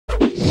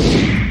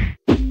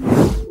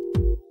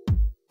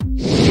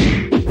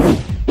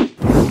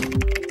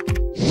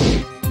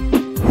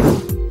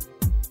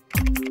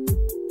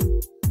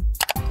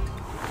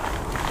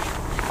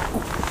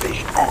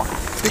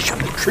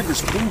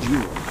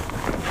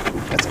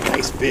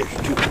fish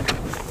too.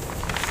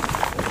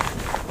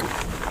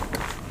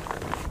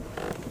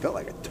 Felt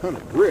like a ton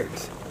of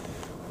bricks.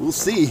 We'll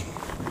see.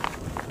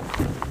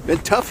 Been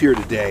tough here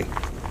today.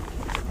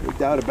 No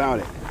doubt about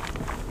it.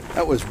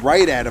 That was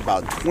right at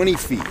about 20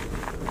 feet.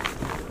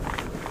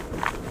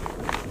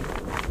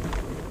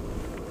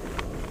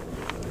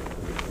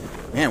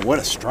 Man, what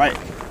a strike.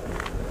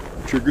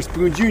 Trigger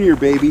Spoon Jr.,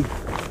 baby.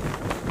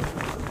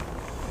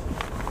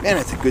 Man,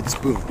 that's a good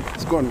spoon.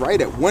 It's going right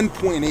at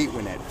 1.8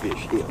 when that fish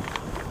hit.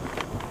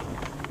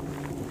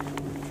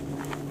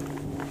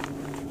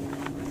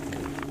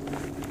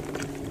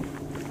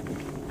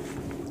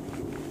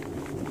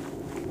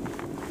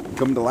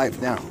 Come to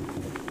life now.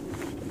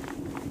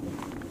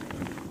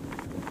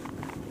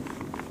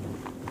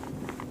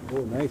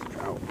 Oh, nice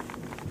trout.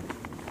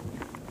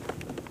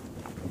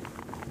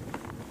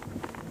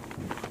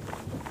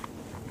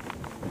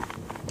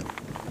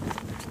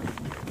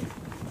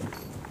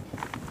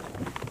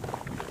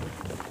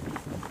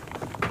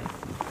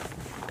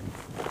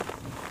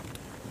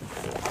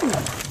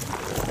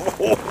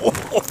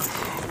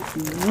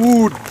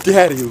 Ooh,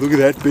 daddy, look at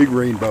that big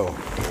rainbow.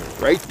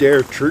 Right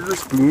there, Trigger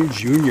Spoon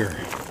Jr.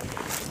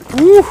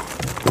 Woo!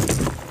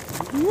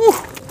 Woo!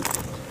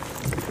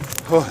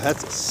 Oh,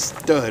 that's a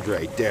stud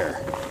right there.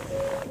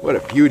 What a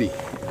beauty.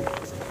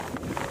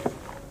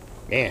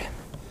 Man,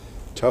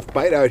 tough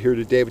bite out here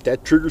today, but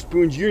that Trigger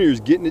Spoon Jr. is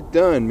getting it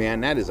done,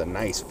 man. That is a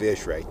nice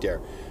fish right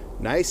there.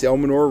 Nice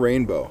Elmanor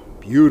rainbow.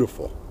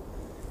 Beautiful.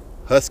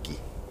 Husky.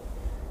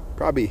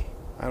 Probably,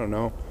 I don't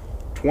know,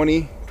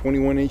 20,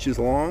 21 inches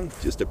long.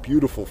 Just a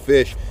beautiful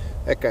fish.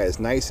 That guy is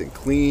nice and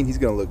clean. He's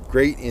going to look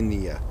great in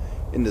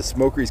the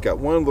smoker. He's got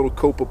one little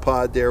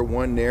copepod there,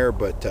 one there,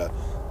 but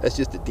that's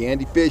just a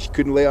dandy fish.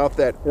 Couldn't lay off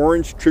that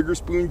orange Trigger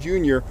Spoon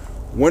Jr.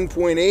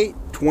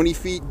 1.8, 20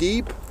 feet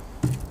deep.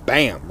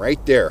 Bam,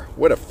 right there.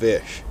 What a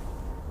fish.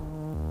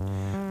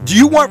 Do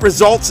you want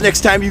results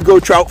next time you go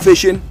trout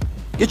fishing?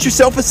 Get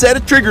yourself a set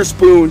of trigger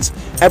spoons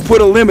and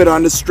put a limit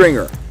on the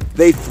stringer.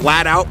 They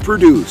flat out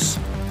produce.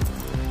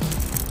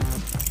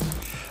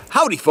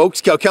 Howdy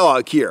folks, Cal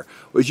Kellogg here.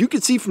 Well, as you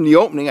can see from the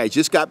opening, I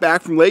just got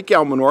back from Lake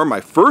Elmanor, my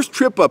first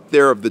trip up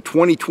there of the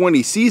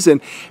 2020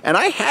 season, and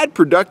I had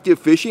productive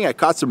fishing. I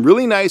caught some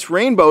really nice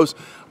rainbows,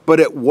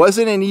 but it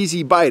wasn't an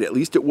easy bite. At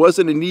least it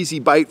wasn't an easy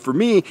bite for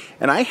me,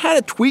 and I had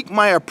to tweak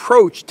my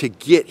approach to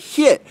get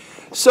hit.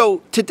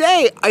 So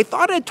today, I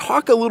thought I'd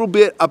talk a little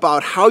bit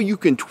about how you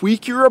can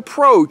tweak your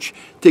approach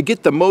to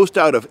get the most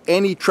out of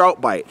any trout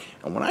bite.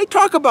 And when I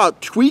talk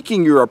about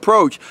tweaking your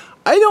approach,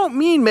 I don't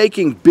mean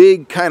making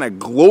big kind of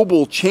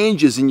global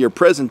changes in your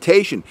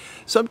presentation.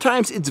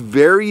 Sometimes it's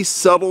very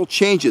subtle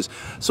changes.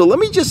 So let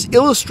me just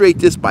illustrate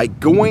this by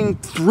going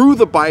through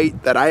the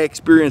bite that I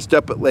experienced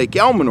up at Lake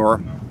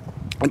Elmanor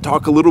and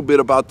talk a little bit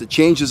about the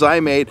changes I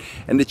made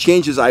and the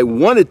changes I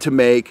wanted to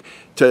make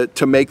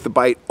the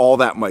bite all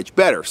that much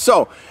better.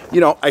 So, you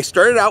know, I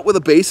started out with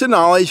a base of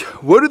knowledge.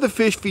 What do the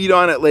fish feed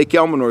on at Lake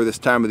Elmanor this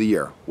time of the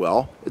year?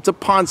 Well, it's a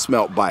pond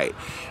smelt bite.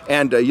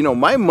 And, you know,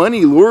 my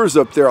money lures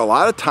up there a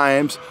lot of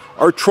times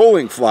are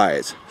trolling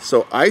flies.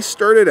 So I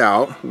started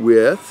out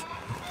with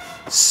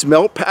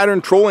smelt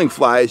pattern trolling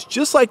flies,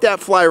 just like that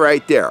fly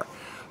right there.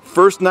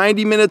 First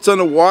 90 minutes on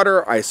the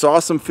water, I saw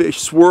some fish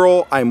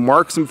swirl. I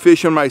marked some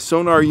fish on my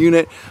sonar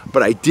unit,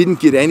 but I didn't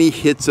get any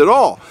hits at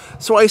all.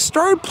 So I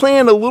started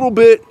playing a little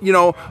bit, you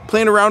know,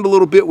 playing around a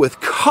little bit with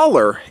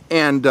color,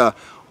 and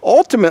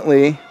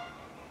ultimately,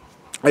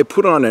 I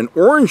put on an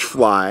orange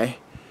fly,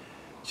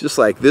 just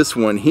like this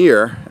one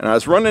here, and I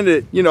was running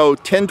it, you know,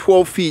 10,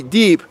 12 feet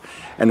deep,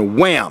 and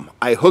wham,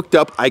 I hooked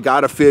up, I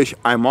got a fish,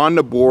 I'm on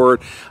the board.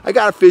 I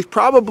got a fish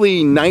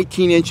probably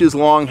 19 inches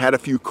long, had a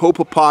few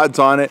copepods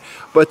on it,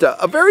 but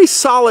a very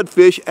solid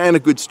fish and a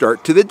good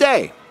start to the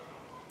day.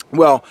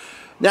 Well,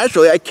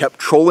 naturally, I kept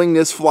trolling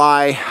this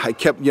fly, I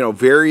kept, you know,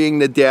 varying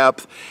the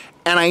depth,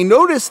 and I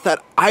noticed that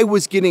I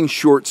was getting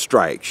short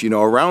strikes. You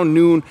know, around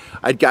noon,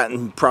 I'd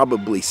gotten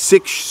probably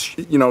 6,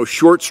 you know,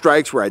 short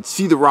strikes where I'd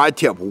see the rod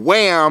tip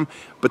wham,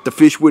 but the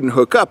fish wouldn't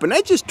hook up. And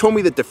that just told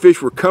me that the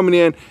fish were coming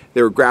in,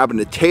 they were grabbing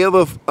the tail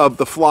of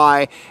the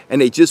fly, and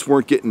they just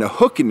weren't getting a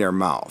hook in their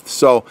mouth.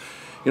 So,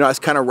 you know, I was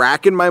kind of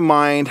racking my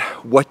mind.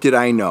 What did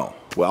I know?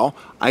 Well,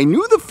 I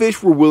knew the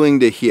fish were willing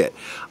to hit.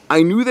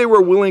 I knew they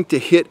were willing to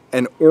hit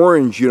an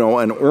orange, you know,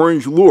 an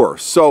orange lure.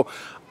 So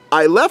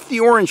I left the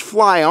orange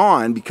fly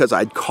on because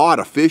I'd caught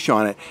a fish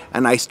on it,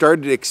 and I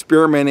started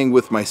experimenting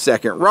with my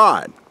second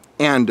rod.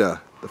 And the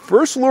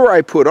first lure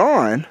I put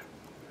on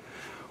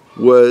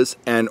was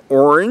an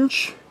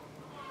orange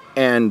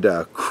and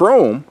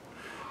chrome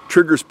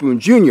Trigger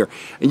Spoon Jr.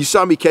 And you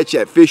saw me catch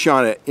that fish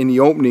on it in the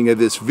opening of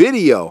this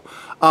video.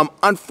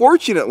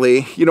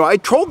 Unfortunately, you know, I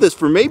trolled this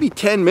for maybe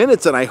 10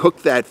 minutes and I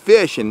hooked that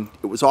fish and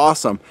it was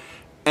awesome.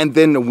 And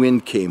then the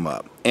wind came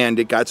up and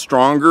it got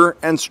stronger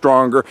and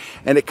stronger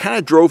and it kind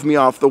of drove me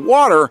off the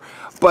water.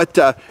 But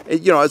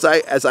you know, as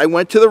I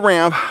went to the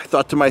ramp, I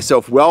thought to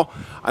myself, well,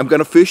 I'm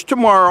gonna fish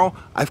tomorrow.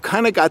 I've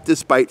kind of got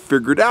this bite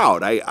figured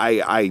out.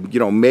 I you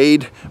know,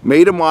 made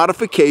a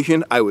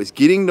modification. I was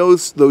getting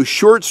those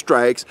short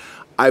strikes.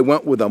 I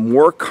went with a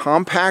more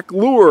compact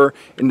lure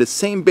in the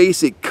same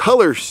basic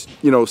color,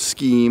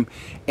 scheme,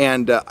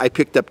 and I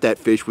picked up that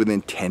fish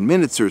within 10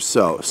 minutes or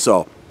so.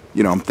 So,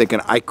 I'm thinking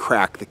I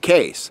cracked the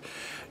case.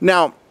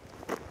 Now,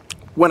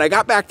 when I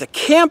got back to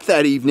camp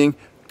that evening,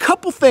 a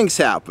couple things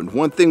happened.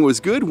 One thing was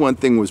good, one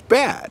thing was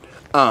bad.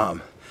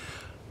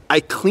 I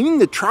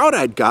cleaned the trout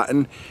I'd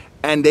gotten,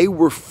 and they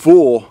were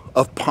full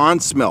of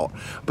pond smelt,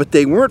 but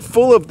they weren't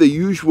full of the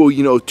usual,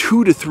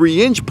 2 to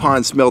 3 inch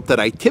pond smelt that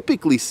I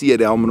typically see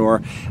at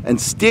Elmonor.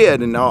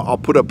 Instead, and I'll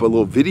put up a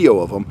little video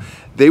of them,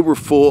 they were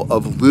full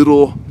of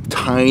little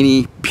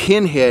tiny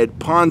pinhead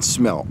pond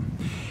smelt.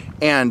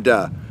 And,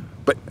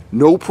 but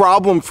no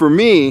problem for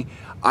me.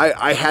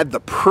 I had the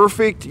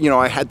perfect,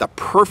 I had the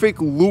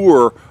perfect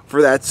lure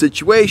for that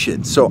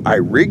situation. So I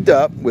rigged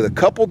up with a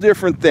couple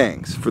different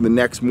things for the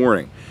next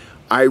morning.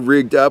 I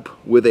rigged up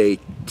with a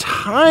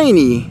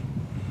tiny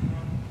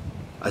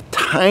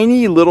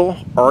little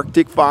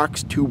Arctic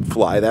Fox tube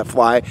fly. That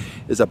fly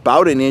is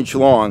about 1 inch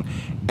long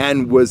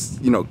and was,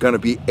 going to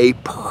be a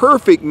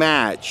perfect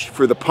match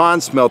for the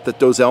pond smelt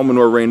that those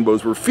Elmonor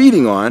rainbows were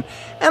feeding on.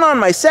 And on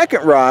my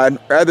second rod,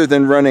 rather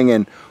than running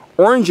an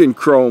orange and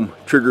chrome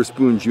Trigger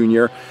Spoon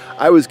Junior,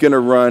 I was going to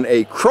run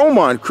a chrome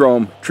on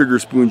chrome Trigger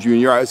Spoon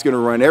Junior. I was going to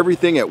run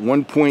everything at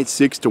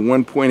 1.6 to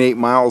 1.8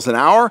 miles an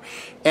hour.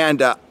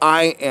 And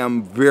I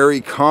am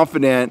very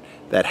confident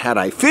that had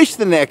I fished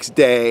the next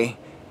day,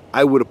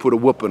 I would have put a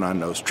whooping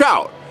on those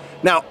trout.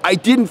 Now, I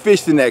didn't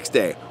fish the next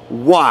day.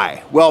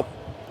 Why? Well,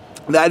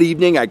 that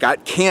evening I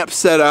got camp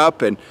set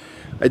up and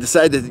I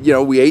decided,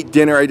 we ate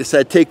dinner. I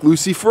decided to take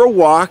Lucy for a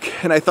walk.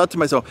 And I thought to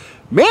myself,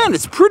 man,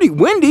 it's pretty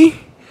windy.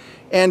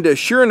 And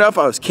sure enough,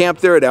 I was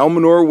camped there at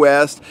Elmonor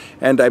West,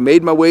 and I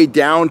made my way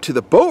down to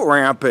the boat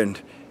ramp, and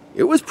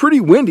it was pretty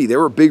windy. There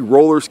were big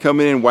rollers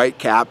coming in, white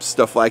caps,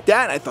 stuff like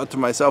that. And I thought to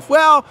myself,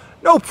 well,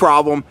 no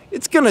problem.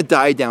 It's going to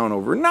die down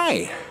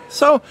overnight.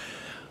 So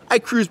I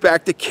cruised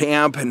back to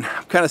camp, and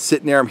I'm kind of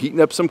sitting there. I'm heating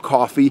up some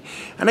coffee,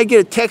 and I get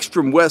a text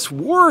from Wes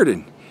Ward,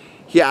 and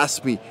he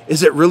asked me,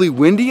 is it really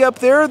windy up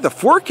there? The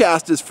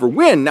forecast is for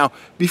wind. Now,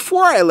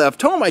 before I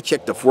left home, I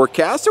checked the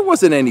forecast. There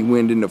wasn't any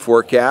wind in the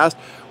forecast.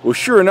 Well,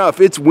 sure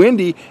enough, it's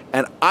windy,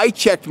 and I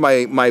checked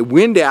my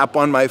wind app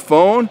on my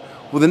phone.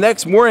 Well, the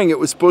next morning, it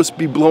was supposed to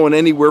be blowing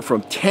anywhere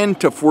from 10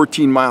 to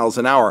 14 miles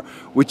an hour,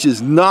 which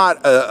is not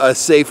a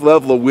safe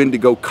level of wind to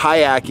go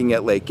kayaking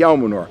at Lake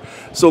Elmonor.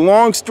 So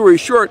long story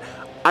short,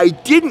 I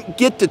didn't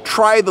get to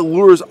try the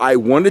lures I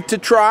wanted to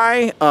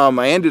try.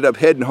 I ended up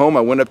heading home.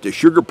 I went up to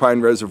Sugar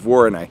Pine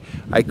Reservoir, and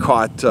I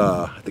caught,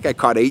 I think I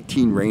caught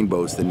 18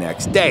 rainbows the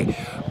next day.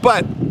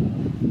 But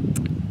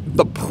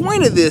the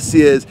point of this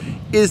is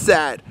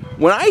that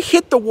when I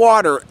hit the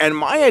water and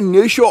my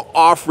initial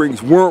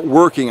offerings weren't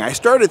working, I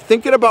started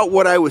thinking about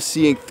what I was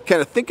seeing,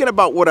 kind of thinking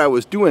about what I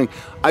was doing.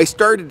 I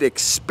started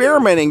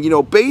experimenting,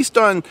 based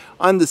on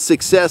the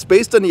success,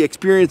 based on the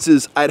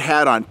experiences I'd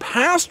had on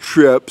past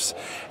trips.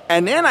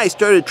 And then I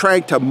started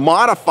trying to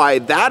modify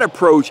that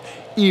approach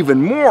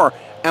even more.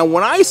 And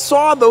when I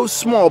saw those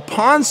small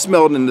pond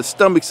smelt in the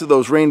stomachs of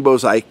those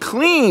rainbows I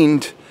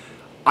cleaned,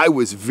 I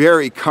was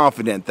very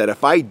confident that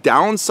if I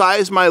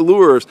downsized my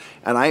lures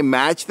and I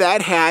matched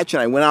that hatch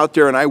and I went out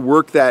there and I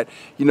worked that,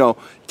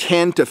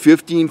 10 to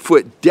 15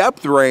 foot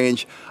depth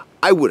range,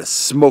 I would have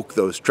smoked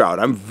those trout.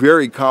 I'm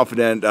very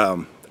confident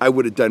I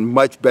would have done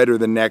much better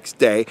the next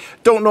day.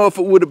 Don't know if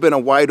it would have been a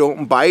wide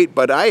open bite,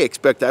 but I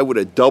expect I would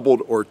have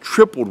doubled or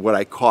tripled what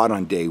I caught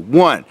on day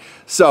one.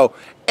 So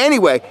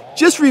anyway,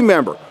 just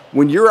remember,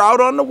 when you're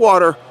out on the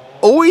water,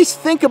 always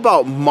think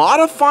about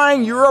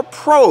modifying your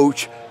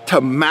approach to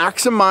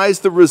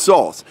maximize the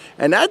results.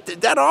 And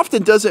that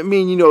often doesn't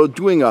mean,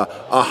 doing a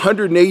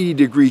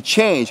 180-degree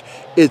change.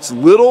 It's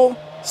little,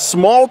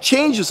 small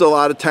changes a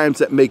lot of times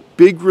that make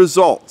big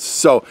results.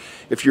 So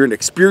if you're an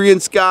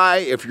experienced guy,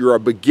 if you're a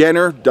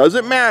beginner,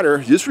 doesn't matter.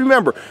 Just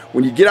remember,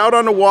 when you get out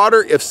on the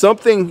water, if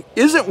something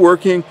isn't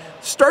working,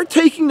 start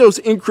taking those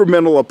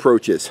incremental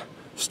approaches.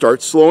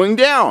 Start slowing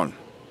down.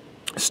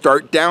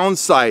 Start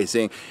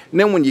downsizing. And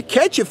then when you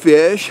catch a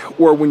fish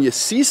or when you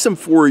see some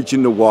forage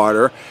in the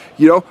water,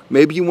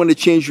 maybe you want to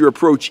change your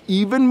approach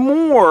even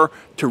more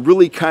to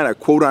really kind of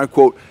quote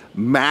unquote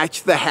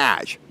match the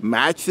hatch,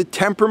 match the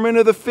temperament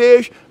of the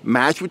fish,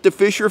 match what the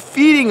fish are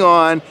feeding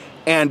on,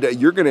 and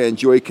you're going to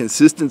enjoy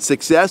consistent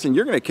success and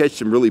you're going to catch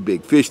some really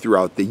big fish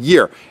throughout the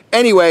year.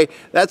 Anyway,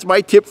 that's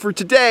my tip for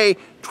today.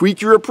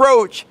 Tweak your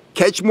approach.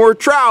 Catch more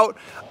trout.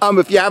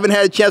 If you haven't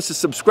had a chance to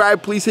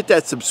subscribe, please hit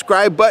that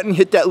subscribe button,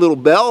 hit that little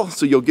bell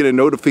so you'll get a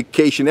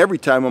notification every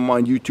time I'm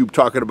on YouTube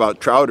talking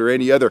about trout or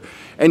any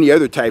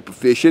other type of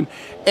fishing.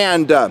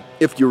 And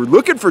if you're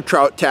looking for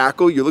trout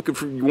tackle, you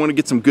want to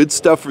get some good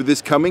stuff for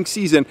this coming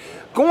season,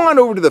 go on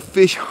over to the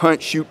Fish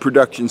Hunt Shoot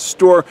Production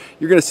store.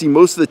 You're going to see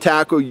most of the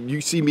tackle you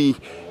see me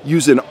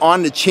using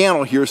on the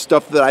channel here,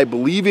 stuff that I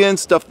believe in,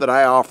 stuff that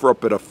I offer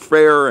up at a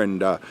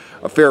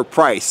fair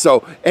price.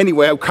 So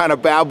anyway, I'm kind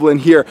of babbling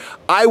here.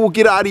 I will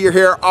get out of your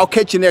hair. I'll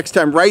catch you next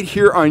time right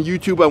here on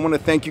YouTube. I want to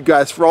thank you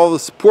guys for all the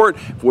support.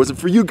 If it wasn't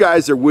for you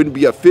guys, there wouldn't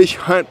be a Fish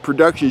Hunt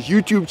Productions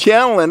YouTube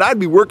channel, and I'd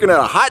be working at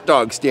a hot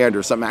dog stand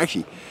or something.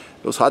 Actually,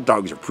 those hot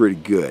dogs are pretty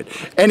good.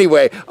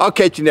 Anyway, I'll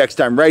catch you next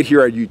time right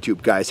here on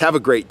YouTube, guys. Have a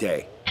great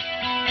day.